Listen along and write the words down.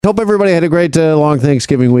Hope everybody had a great long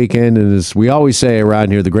Thanksgiving weekend. And as we always say around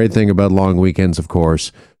here, the great thing about long weekends, of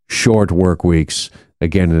course, short work weeks.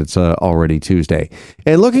 Again, it's already Tuesday.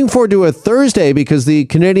 And looking forward to a Thursday because the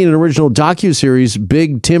Canadian original docuseries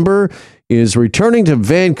Big Timber is returning to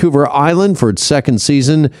Vancouver Island for its second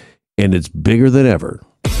season, and it's bigger than ever.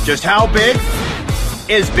 Just how big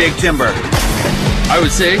is Big Timber? I would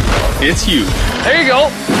say it's huge. There you go.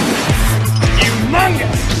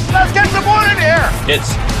 Humongous. Let's get some wood in here.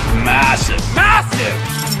 It's massive.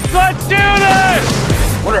 Massive. Let's do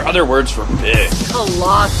this. What are other words for big?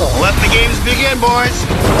 Colossal. Let the games begin, boys.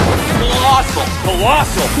 Colossal.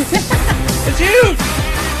 Colossal. It's huge.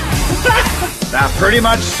 That pretty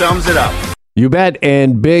much sums it up. You bet.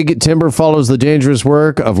 And Big Timber follows the dangerous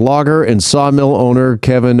work of logger and sawmill owner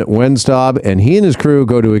Kevin Wenstob, and he and his crew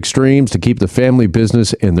go to extremes to keep the family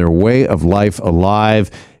business and their way of life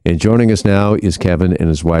alive. And joining us now is Kevin and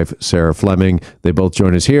his wife, Sarah Fleming. They both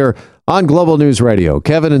join us here on Global News Radio.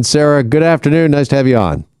 Kevin and Sarah, good afternoon. Nice to have you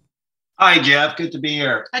on. Hi, Jeff. Good to be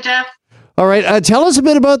here. Hi, Jeff. All right. Tell us a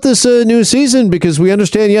bit about this new season, because we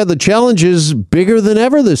understand, the challenge is bigger than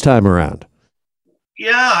ever this time around.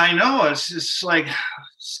 Yeah, I know. It's just like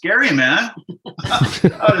scary, man.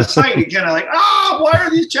 Out of sight, you kind of like, why are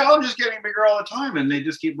these challenges getting bigger all the time? And they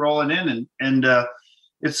just keep rolling in. And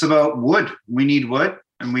it's about wood. We need wood.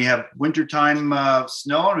 And we have wintertime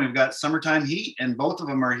snow, and we've got summertime heat, and both of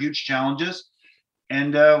them are huge challenges.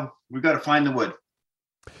 And we've got to find the wood.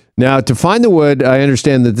 Now, to find the wood, I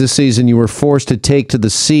understand that this season you were forced to take to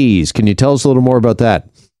the seas. Can you tell us a little more about that?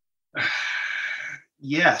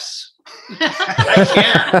 Yes,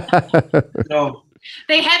 I can. So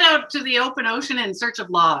They head out to the open ocean in search of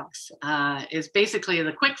logs, is basically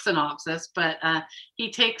the quick synopsis. But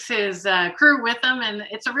he takes his crew with him, and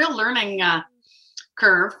it's a real learning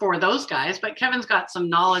curve for those guys. But Kevin's got some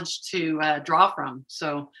knowledge to draw from.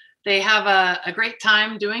 So they have a great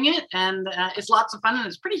time doing it, and it's lots of fun, and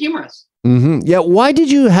it's pretty humorous. Mm-hmm. Yeah. Why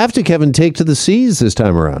did you have to, Kevin, take to the seas this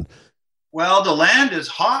time around? Well, the land is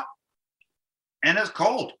hot and it's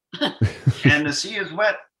cold, and the sea is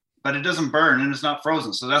wet, but it doesn't burn and it's not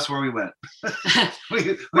frozen. So that's where we went.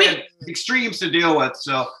 we had extremes to deal with.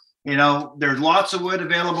 So, there's lots of wood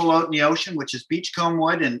available out in the ocean, which is beachcomb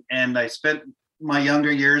wood. And I spent my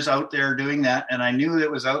younger years out there doing that, and I knew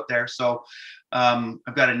it was out there. So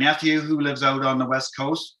I've got a nephew who lives out on the West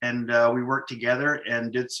Coast, and we worked together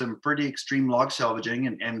and did some pretty extreme log salvaging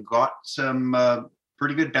and got some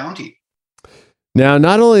pretty good bounty. Now,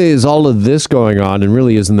 not only is all of this going on, and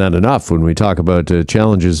really isn't that enough when we talk about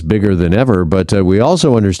challenges bigger than ever, but we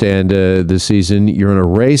also understand this season you're in a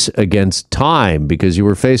race against time because you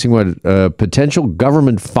were facing potential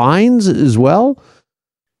government fines as well?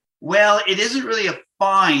 Well, it isn't really a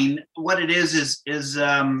fine. What it is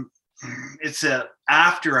it's a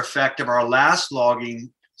after effect of our last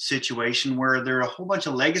logging situation where there are a whole bunch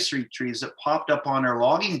of legacy trees that popped up on our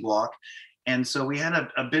logging block. And so we had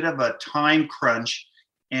a bit of a time crunch,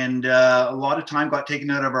 and a lot of time got taken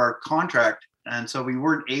out of our contract. And so we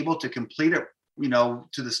weren't able to complete it,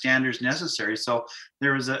 to the standards necessary. So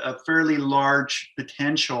there was a fairly large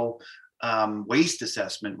potential waste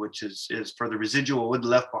assessment, which is for the residual wood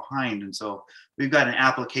left behind. And so we've got an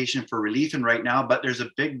application for relief in right now, but there's a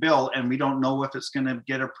big bill, and we don't know if it's going to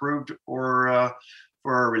get approved or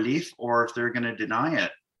for a relief, or if they're going to deny it.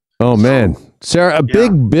 Oh, man. Sarah, a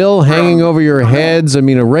big bill hanging over your heads. I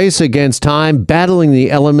mean, a race against time, battling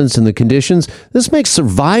the elements and the conditions. This makes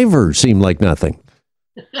Survivor seem like nothing.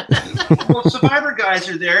 Well, Survivor guys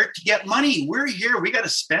are there to get money. We're here. We got to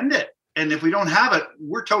spend it. And if we don't have it,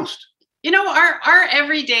 we're toast. Our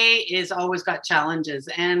everyday is always got challenges,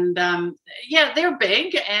 and they're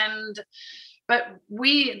big, but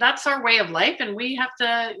that's our way of life, and we have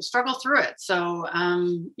to struggle through it. So,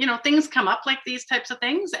 things come up like these types of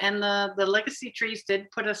things, and the legacy trees did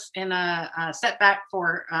put us in a setback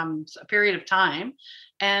for a period of time.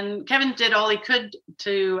 And Kevin did all he could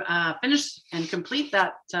to finish and complete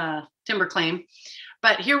that timber claim.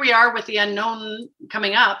 But here we are with the unknown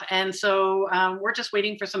coming up, and so we're just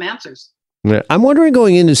waiting for some answers. I'm wondering,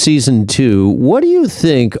 going into season 2, what do you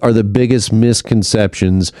think are the biggest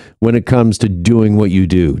misconceptions when it comes to doing what you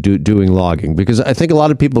do, doing logging? Because I think a lot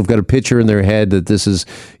of people have got a picture in their head that this is,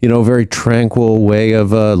 a very tranquil way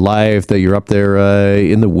of life, that you're up there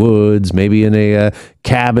in the woods, maybe in a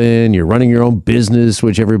cabin, you're running your own business,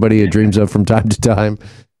 which everybody dreams of from time to time.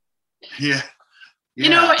 Yeah.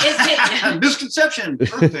 Misconception.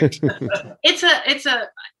 Perfect.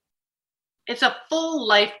 It's a full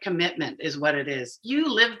life commitment is what it is.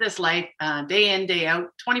 You live this life day in, day out,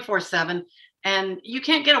 24/7. And you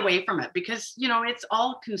can't get away from it because, you know, it's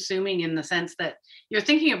all consuming in the sense that you're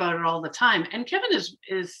thinking about it all the time. And Kevin is,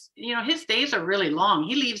 you know, his days are really long.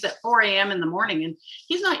 He leaves at 4 a.m. in the morning and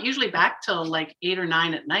he's not usually back till like 8 or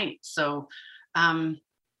 9 at night. So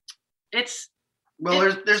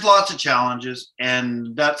there's lots of challenges,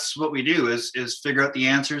 and that's what we do is figure out the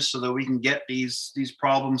answers so that we can get these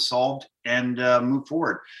problems solved and move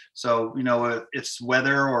forward. So, you know, it's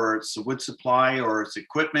weather, or it's the wood supply, or it's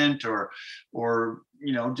equipment, or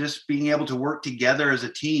you know, just being able to work together as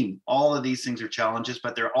a team. All of these things are challenges,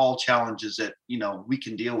 but they're all challenges that, you know, we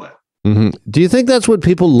can deal with. Mm-hmm. Do you think that's what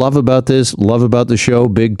people love about the show,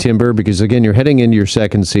 Big Timber? Because, again, you're heading into your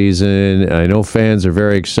second season. I know fans are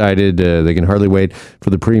very excited. They can hardly wait for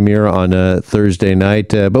the premiere on Thursday night.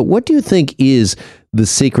 But what do you think is the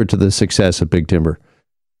secret to the success of Big Timber?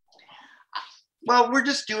 Well, we're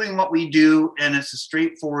just doing what we do, and it's a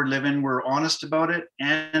straightforward living. We're honest about it,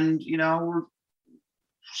 and, you know, we're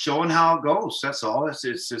showing how it goes. That's all. It's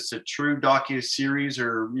a true docu-series,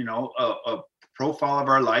 or, you know, a profile of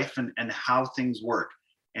our life and how things work.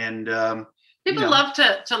 And people love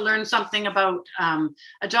to learn something about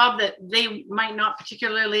a job that they might not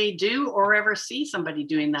particularly do or ever see somebody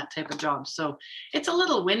doing that type of job. So it's a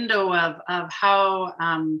little window of how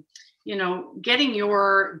you know, getting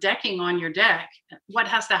your decking on your deck, what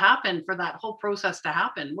has to happen for that whole process to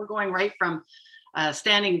happen. We're going right from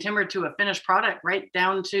standing timber to a finished product right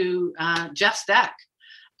down to Jeff's deck.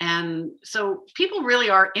 And so people really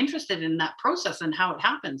are interested in that process and how it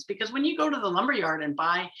happens, because when you go to the lumberyard and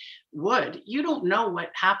buy wood, you don't know what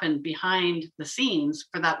happened behind the scenes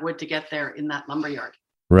for that wood to get there in that lumberyard.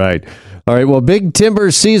 Right. All right. Well, Big Timber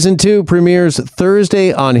Season 2 premieres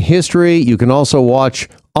Thursday on History. You can also watch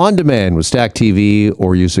on demand with Stack TV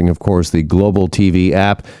or using, of course, the Global TV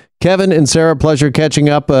app. Kevin and Sarah, pleasure catching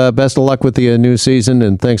up. Best of luck with the new season,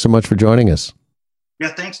 and thanks so much for joining us.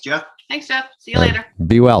 Yeah, thanks, Jeff. Thanks, Jeff. See you later.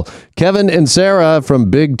 Be well. Kevin and Sarah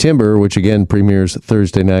from Big Timber, which again premieres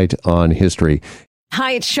Thursday night on History.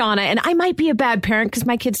 Hi, it's Shauna, and I might be a bad parent because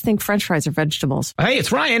my kids think French fries are vegetables. Hey, it's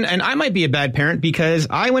Ryan, and I might be a bad parent because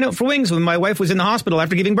I went out for wings when my wife was in the hospital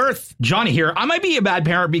after giving birth. Johnny here. I might be a bad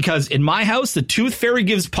parent because in my house, the tooth fairy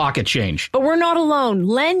gives pocket change. But we're not alone.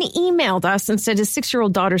 Len emailed us and said his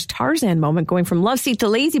 6-year-old daughter's Tarzan moment going from love seat to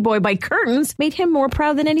lazy boy by curtains made him more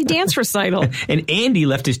proud than any dance recital. And Andy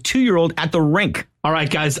left his 2-year-old at the rink. All right,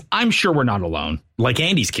 guys, I'm sure we're not alone. Like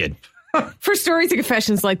Andy's kid. For stories and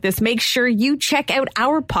confessions like this, make sure you check out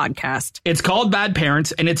our podcast. It's called Bad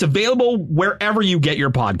Parents, and it's available wherever you get your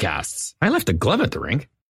podcasts. I left a glove at the rink.